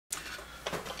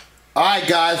Alright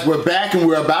guys, we're back and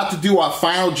we're about to do our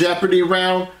Final Jeopardy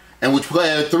round, in which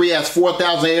player 3 has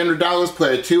 $4,800,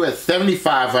 player 2 has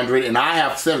 $7,500, and I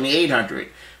have $7,800.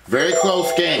 Very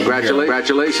close game.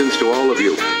 Congratulations to all of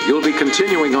you. You'll be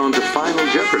continuing on to Final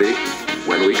Jeopardy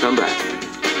when we come back.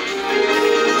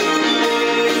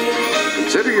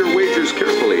 Consider your wagers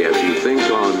carefully as you think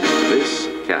on this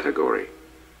category.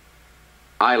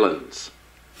 Islands.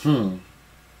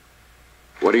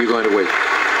 What are you going to wager?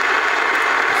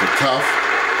 A tough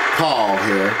call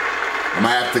here. I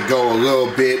might have to go a little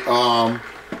bit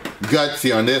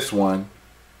gutsy on this one.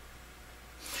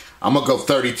 I'm gonna go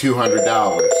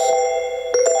 $3,200.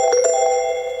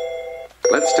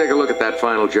 Let's take a look at that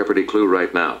Final Jeopardy clue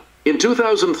right now. In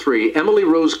 2003, Emily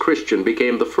Rose Christian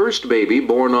became the first baby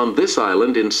born on this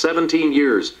island in 17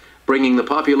 years, bringing the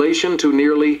population to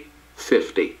nearly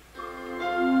 50.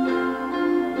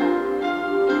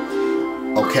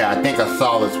 Okay, I think I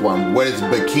saw this one. What is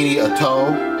Bikini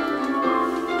Atoll?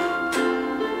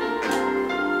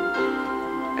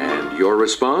 And your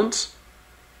response?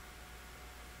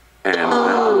 And that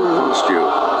lost you.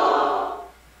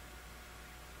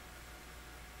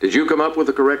 Did you come up with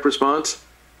the correct response?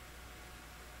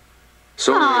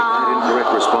 Sorry, that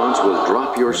incorrect response will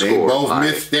drop your score. They both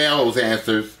missed those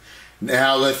answers.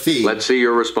 Now let's see. Let's see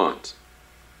your response.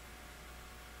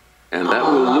 And that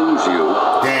will lose you.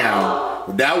 Damn.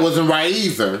 That wasn't right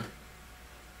either.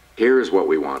 Here's what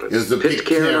we wanted. It's the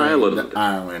Pitcairn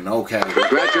Island. Okay.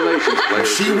 Congratulations, players.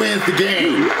 She wins the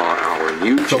game. You are our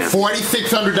new So champion.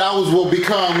 $4,600 will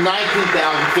become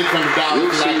 $19,600.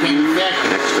 We'll see you next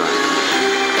time.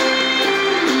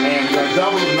 And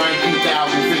double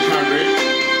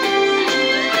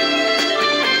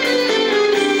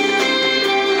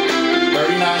 $19,600.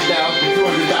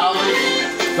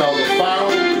 $39,200. So the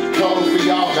final total for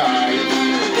y'all guys.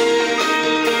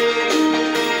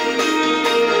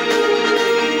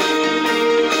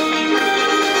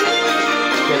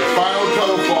 Okay, the final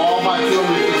total for all my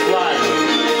 200 subscribers.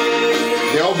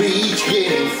 They'll be each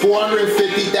getting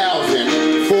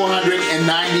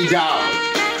 $450,490.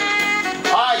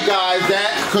 Alright guys,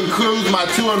 that concludes my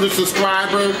 200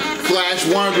 subscriber /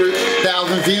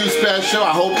 100,000 views special.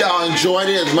 I hope y'all enjoyed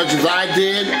it as much as I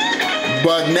did.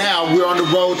 But now we're on the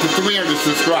road to 300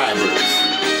 subscribers.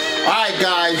 Alright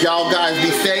guys, y'all guys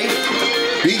be safe,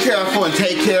 be careful, and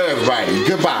take care everybody.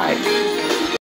 Goodbye.